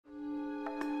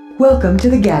Welcome to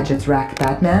the Gadgets Rack,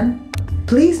 Batman.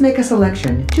 Please make a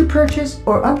selection to purchase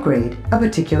or upgrade a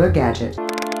particular gadget.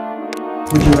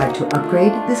 Would you like to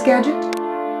upgrade this gadget?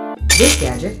 This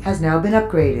gadget has now been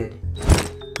upgraded.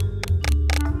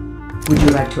 Would you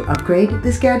like to upgrade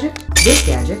this gadget? This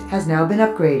gadget has now been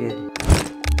upgraded.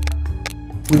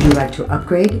 Would you like to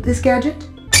upgrade this gadget?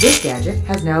 This gadget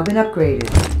has now been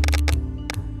upgraded.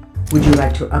 Would you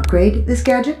like to upgrade this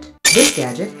gadget? This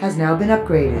gadget has now been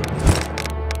upgraded.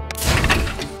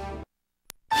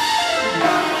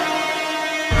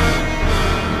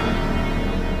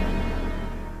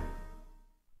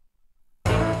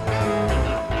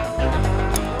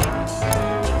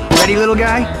 Ready, little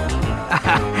guy?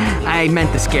 I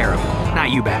meant to scare him,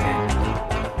 not you, Batman.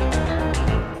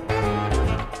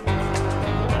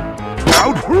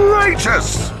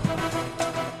 Outrageous!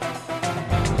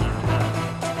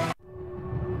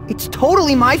 It's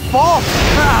totally my fault!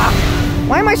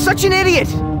 Why am I such an idiot?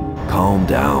 Calm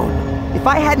down. If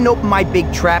I hadn't opened my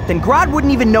big trap, then Grodd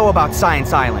wouldn't even know about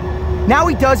Science Island. Now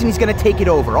he does, and he's gonna take it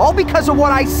over, all because of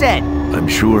what I said. I'm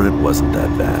sure it wasn't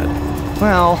that bad.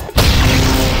 Well...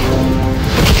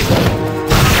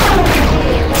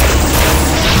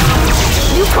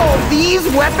 You call these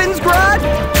weapons, Grodd?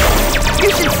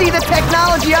 You should see the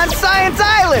technology on Science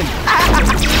Island!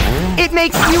 It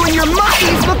makes you and your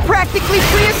monkeys look practically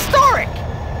prehistoric!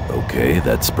 Okay,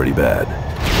 that's pretty bad.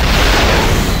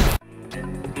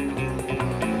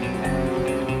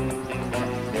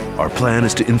 Our plan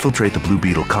is to infiltrate the Blue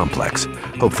Beetle complex,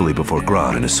 hopefully before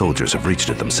Grodd and his soldiers have reached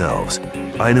it themselves.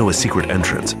 I know a secret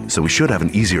entrance, so we should have an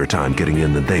easier time getting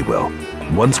in than they will.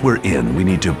 Once we're in, we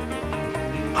need to...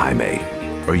 Jaime,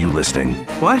 are you listening?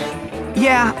 What?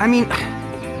 Yeah, I mean,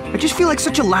 I just feel like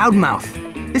such a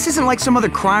loudmouth. This isn't like some other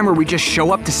crime where we just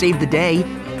show up to save the day.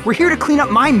 We're here to clean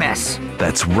up my mess.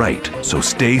 That's right, so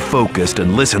stay focused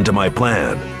and listen to my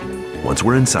plan. Once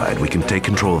we're inside, we can take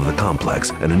control of the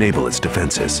complex and enable its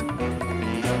defenses.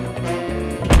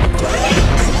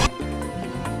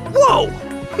 Whoa!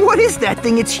 What is that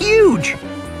thing? It's huge!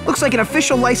 Looks like an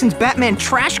official licensed Batman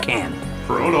trash can.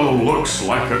 Proto looks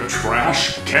like a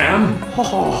trash can?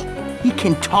 Oh, he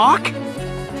can talk?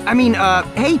 I mean,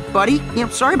 hey, buddy,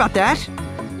 sorry about that.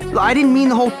 I didn't mean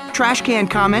the whole trash can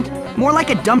comment. More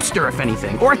like a dumpster, if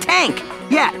anything. Or a tank!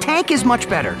 Yeah, tank is much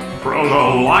better.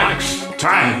 Proto likes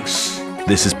tanks.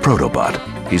 This is Protobot.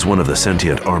 He's one of the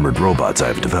sentient armored robots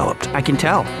I've developed. I can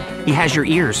tell. He has your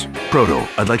ears. Proto,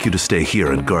 I'd like you to stay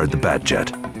here and guard the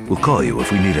Bat-Jet. We'll call you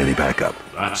if we need any backup.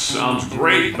 That sounds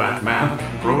great, Batman.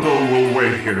 Proto will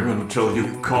wait here until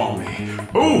you call me.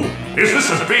 Ooh, is this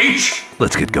a beach?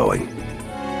 Let's get going.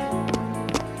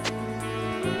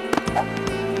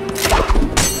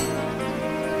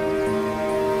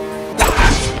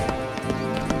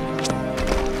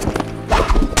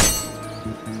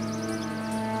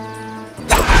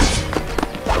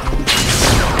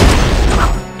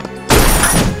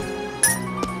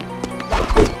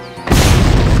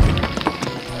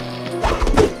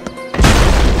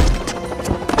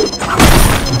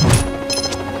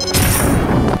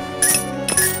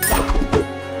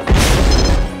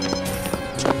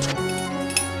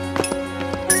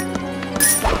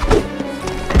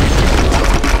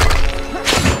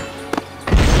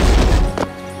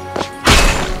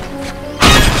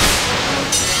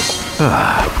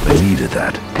 I needed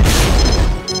that.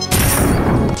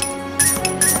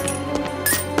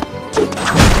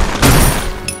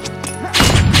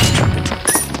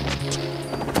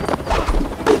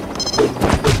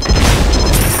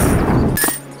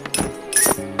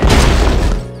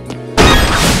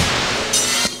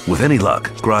 With any luck,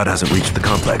 Grodd hasn't reached the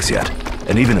complex yet.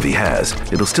 And even if he has,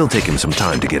 it'll still take him some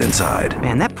time to get inside.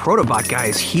 Man, that Protobot guy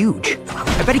is huge.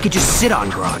 I bet he could just sit on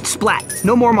Grodd. Splat.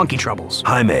 No more monkey troubles.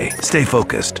 Jaime, stay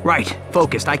focused. Right.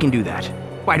 Focused. I can do that.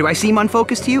 Why, do I seem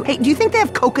unfocused to you? Hey, do you think they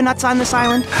have coconuts on this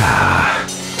island?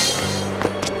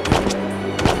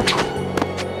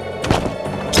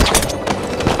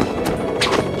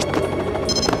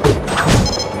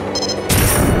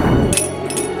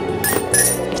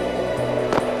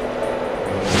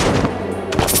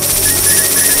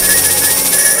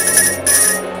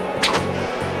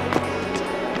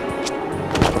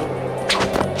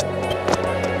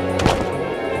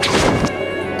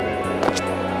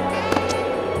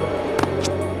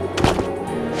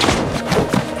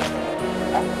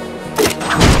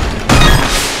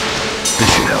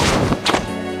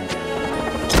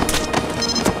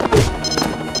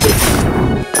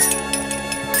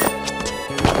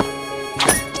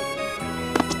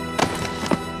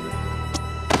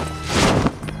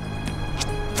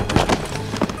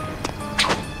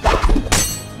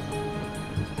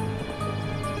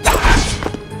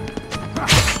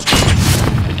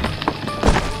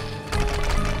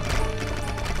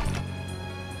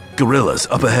 Gorillas,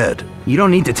 up ahead. You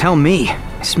don't need to tell me.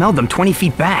 I smelled them 20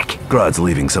 feet back. Grodd's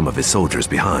leaving some of his soldiers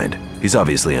behind. He's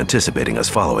obviously anticipating us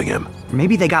following him.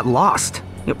 Maybe they got lost.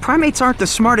 Primates aren't the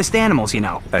smartest animals, you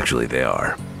know. Actually, they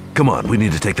are. Come on, we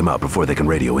need to take them out before they can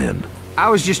radio in.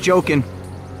 I was just joking.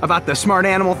 About the smart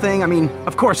animal thing, I mean,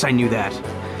 of course I knew that.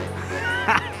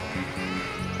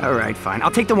 Alright, fine. I'll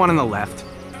take the one on the left.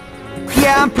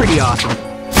 Yeah, I'm pretty awesome.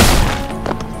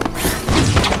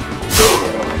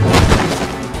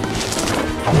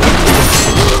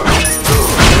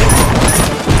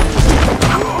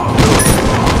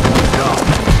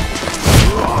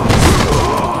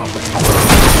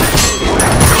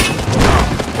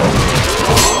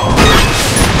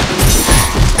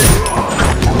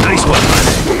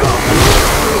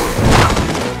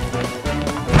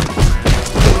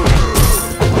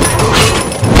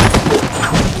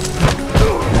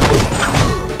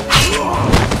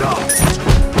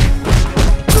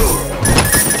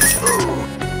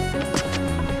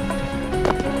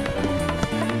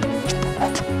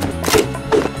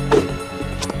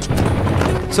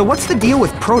 So what's the deal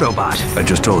with Protobot? I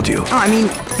just told you. Oh, I mean,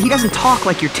 he doesn't talk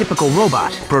like your typical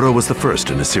robot. Proto was the first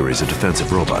in a series of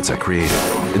defensive robots I created.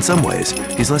 In some ways,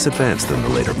 he's less advanced than the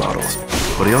later models,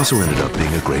 but he also ended up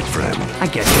being a great friend. I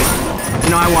get you. You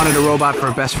know, I wanted a robot for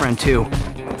a best friend too.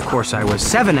 Of course, I was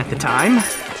 7 at the time.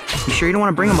 You sure you don't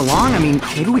want to bring him along? I mean,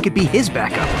 maybe we could be his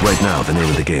backup. Right now, the name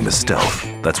of the game is stealth.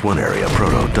 That's one area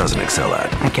Proto doesn't excel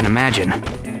at. I can imagine.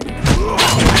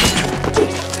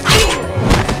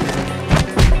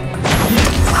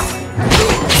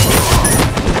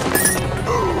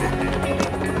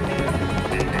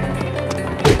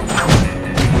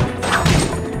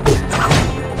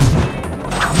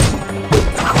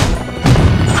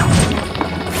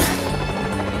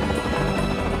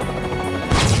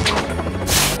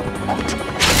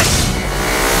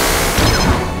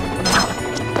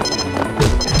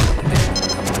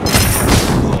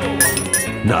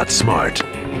 Not smart.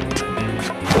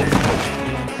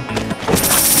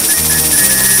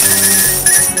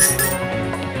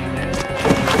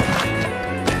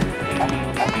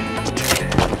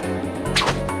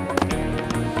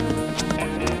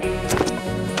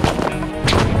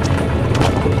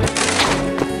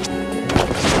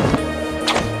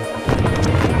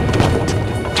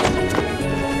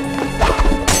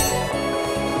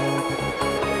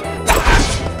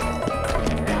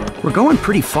 We're going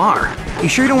pretty far. You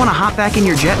sure you don't want to hop back in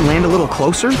your jet and land a little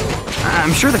closer?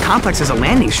 I'm sure the complex has a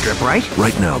landing strip, right?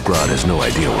 Right now, Grodd has no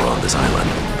idea we're on this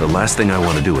island. The last thing I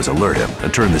want to do is alert him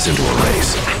and turn this into a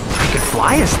race. I could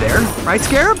fly us there, right,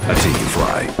 Scarab? I've seen you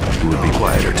fly. It would be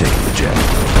quieter taking the jet.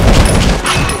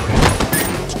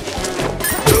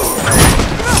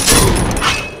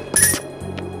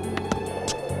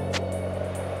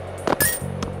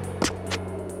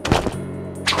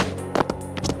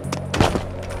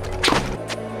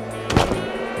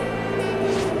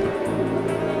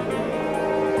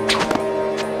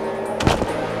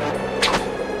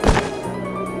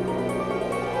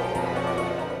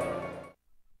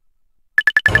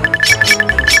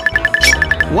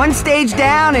 One stage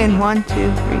down and 1, 2,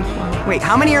 3, 4. Wait,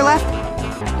 how many are left?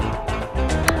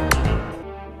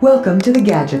 Welcome to the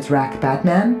Gadgets Rack,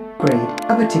 Batman. Grade,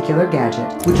 a particular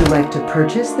gadget. Would you like to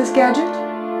purchase this gadget?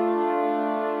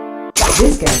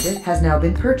 This gadget has now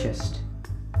been purchased.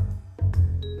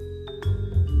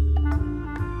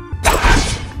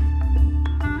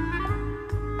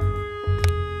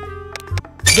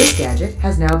 This gadget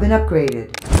has now been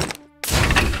upgraded.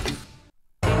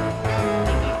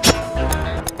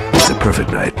 It's a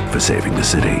perfect night for saving the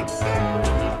city.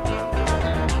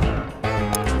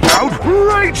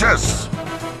 Outrageous!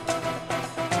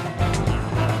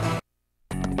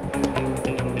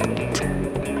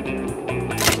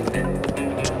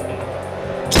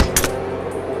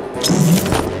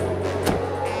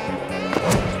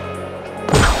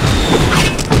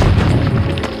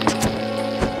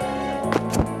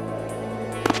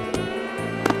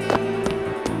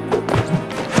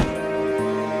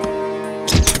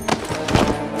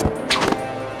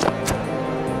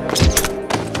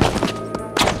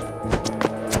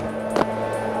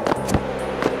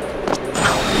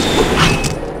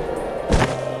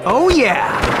 Oh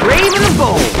yeah, brave and the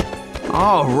bold.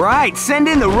 All right, send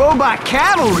in the robot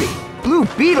cavalry. Blue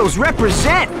Beetles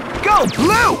represent. Go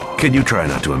Blue! Can you try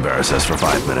not to embarrass us for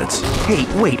 5 minutes? Hey,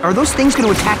 wait, are those things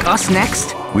gonna attack us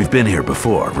next? We've been here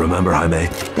before, remember, Jaime?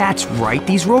 That's right,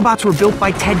 these robots were built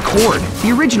by Ted Cord,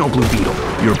 the original Blue Beetle.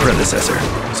 Your predecessor.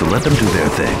 So let them do their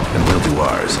thing, and we'll do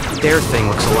ours. Their thing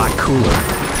looks a lot cooler.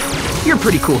 You're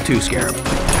pretty cool too, Scarab.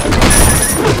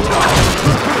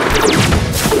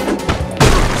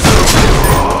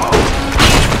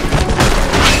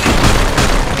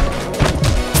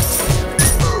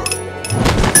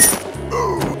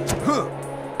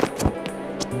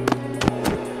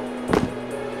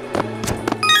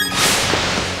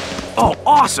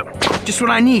 Awesome. Just what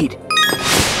I need.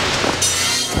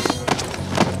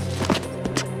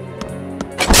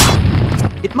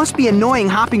 It must be annoying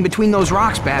hopping between those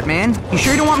rocks, Batman. You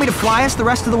sure you don't want me to fly us the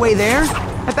rest of the way there?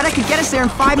 I bet I could get us there in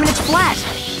 5 minutes flat.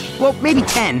 Well, maybe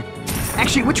 10.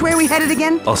 Actually, which way are we headed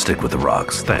again? I'll stick with the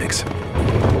rocks, thanks.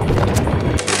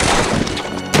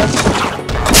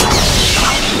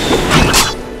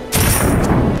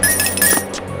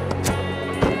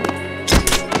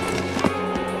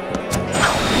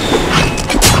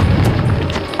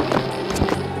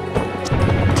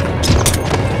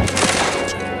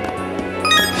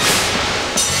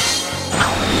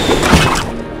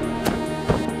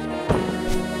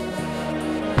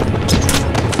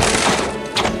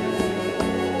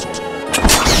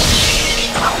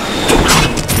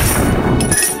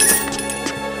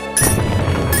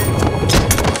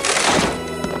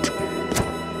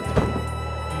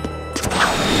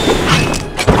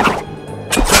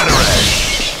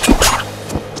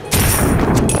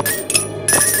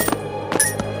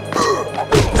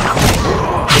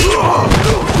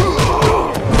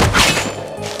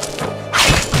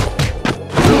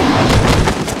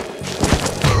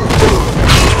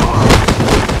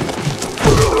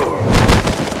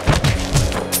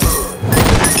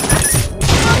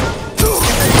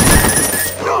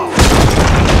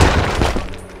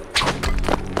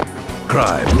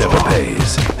 Crime never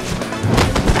pays.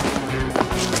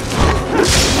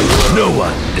 No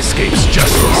one escapes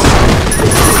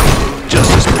justice.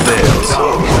 Justice prevails.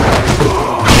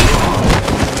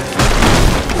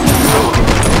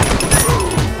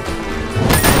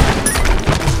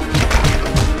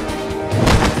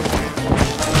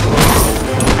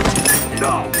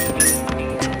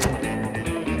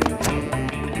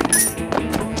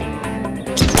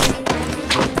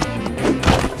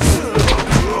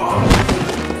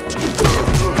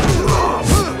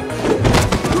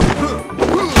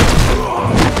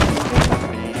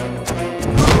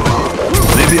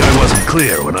 Maybe I wasn't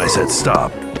clear when I said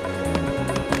stop.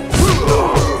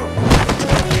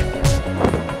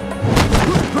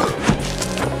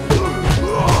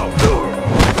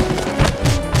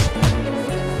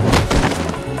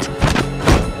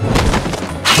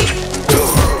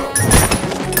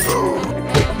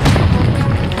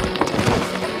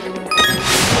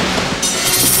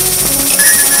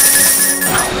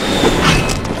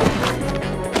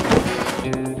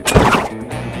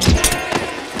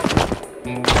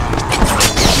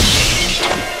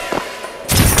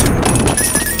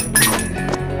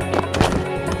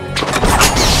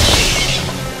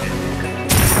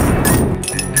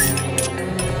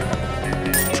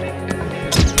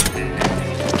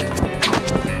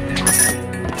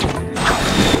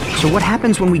 So what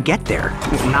happens when we get there?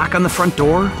 Knock on the front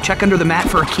door? Check under the mat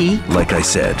for a key? Like I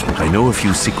said, I know a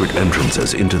few secret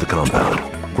entrances into the compound.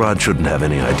 Grodd shouldn't have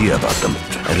any idea about them,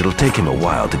 and it'll take him a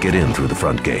while to get in through the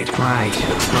front gate. Right.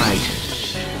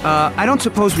 I don't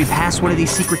suppose we passed one of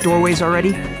these secret doorways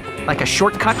already? Like a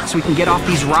shortcut so we can get off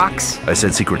these rocks? I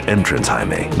said secret entrance,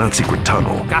 Jaime, not secret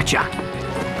tunnel. Gotcha.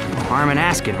 No harm in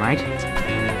asking, right?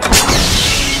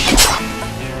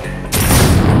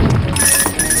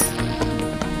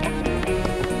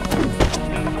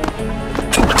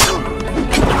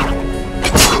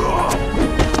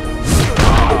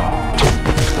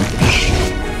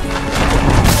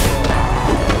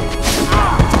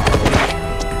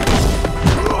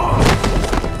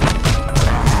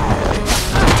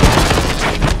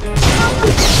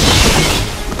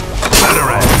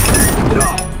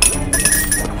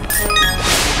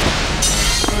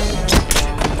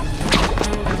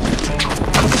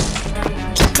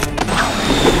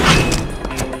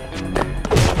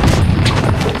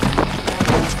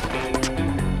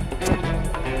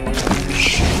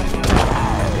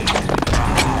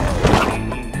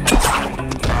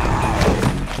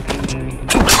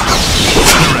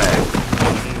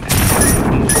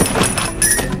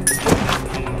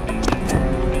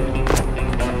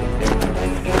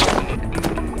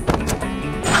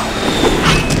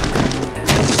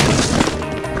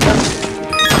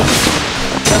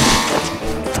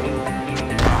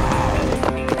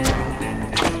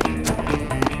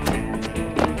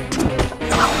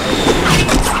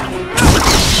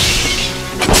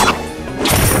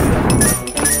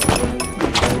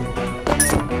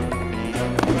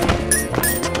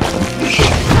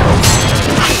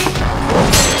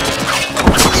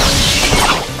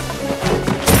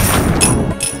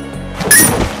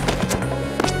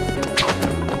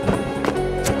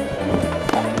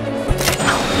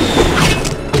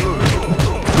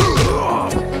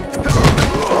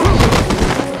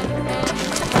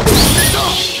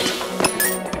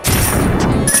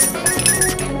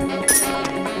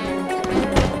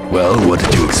 Well, what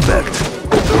did you expect?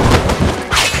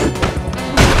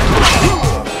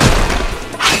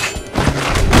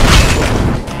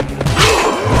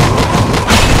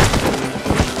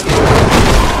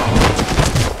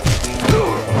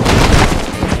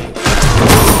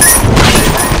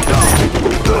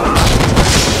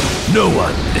 No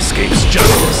one escapes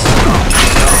justice.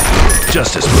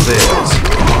 Justice prevails.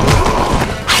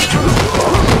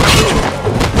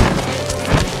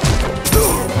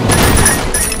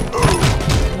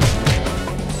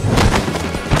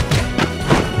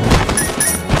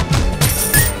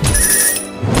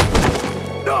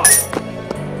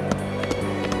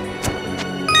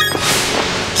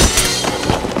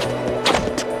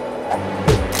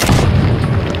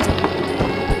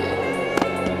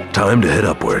 Time to head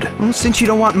upward. Well, since you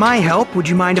don't want my help, would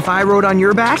you mind if I rode on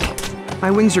your back?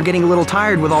 My wings are getting a little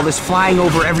tired with all this flying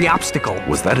over every obstacle.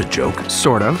 Was that a joke?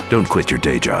 Sort of. Don't quit your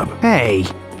day job. Hey.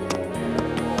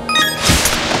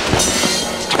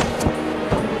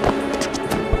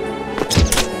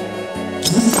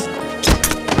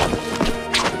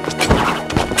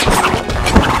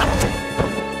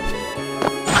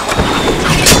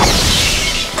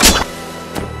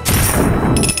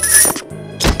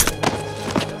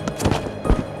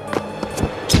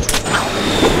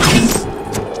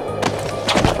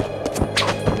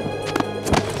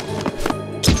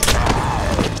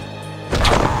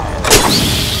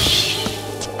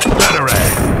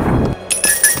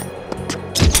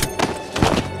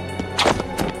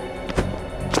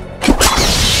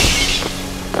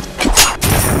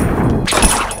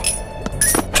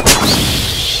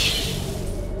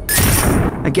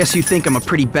 I guess you think I'm a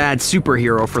pretty bad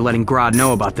superhero for letting Grodd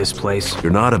know about this place.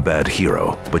 You're not a bad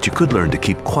hero, but you could learn to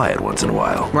keep quiet once in a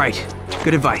while. Right.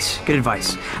 Good advice. Good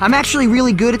advice. I'm actually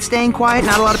really good at staying quiet.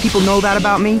 Not a lot of people know that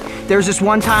about me. There's this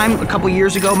one time, a couple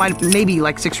years ago, maybe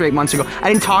like 6 or 8 months ago, I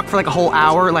didn't talk for like a whole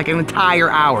hour, like an entire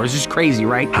hour. It's just crazy,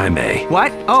 right? Hi, May.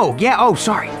 What? Oh, yeah. Oh,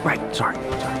 sorry. Right. Sorry.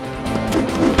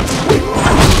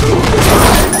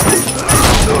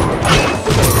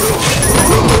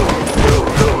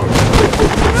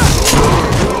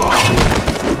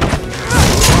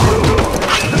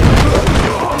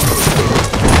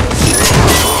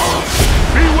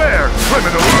 For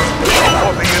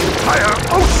the entire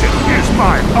ocean is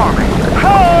my army.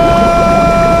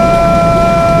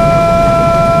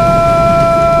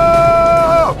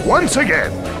 Once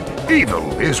again,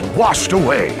 evil is washed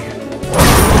away.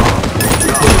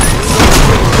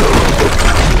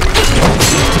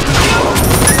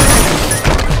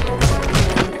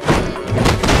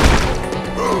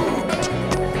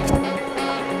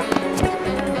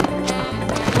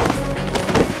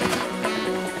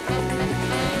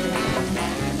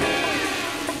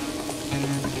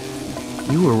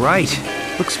 You were right.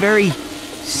 Looks very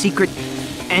secret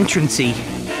entrancey.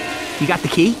 You got the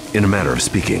key? In a manner of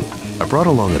speaking, I brought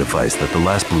along a device that the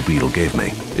last Blue Beetle gave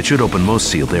me. It should open most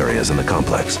sealed areas in the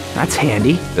complex. That's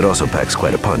handy. It also packs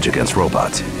quite a punch against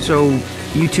robots. So,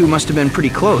 you two must have been pretty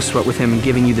close, what with him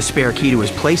giving you the spare key to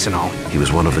his place and all. He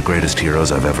was one of the greatest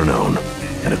heroes I've ever known,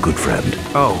 and a good friend.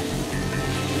 Oh.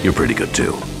 You're pretty good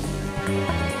too.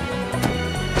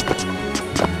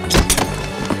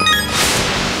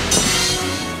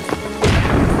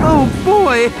 Oh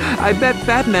boy, I bet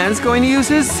Batman's going to use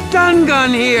his stun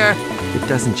gun here. It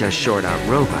doesn't just short out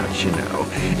robots, you know.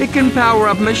 It can power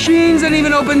up machines and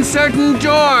even open certain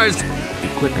doors.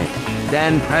 Equip it,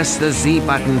 then press the Z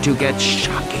button to get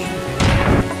shocking.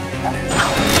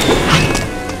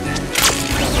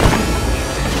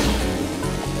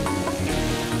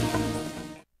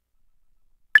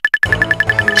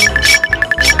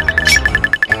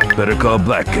 Better call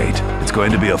Blackgate. It's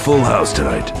going to be a full house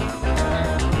tonight.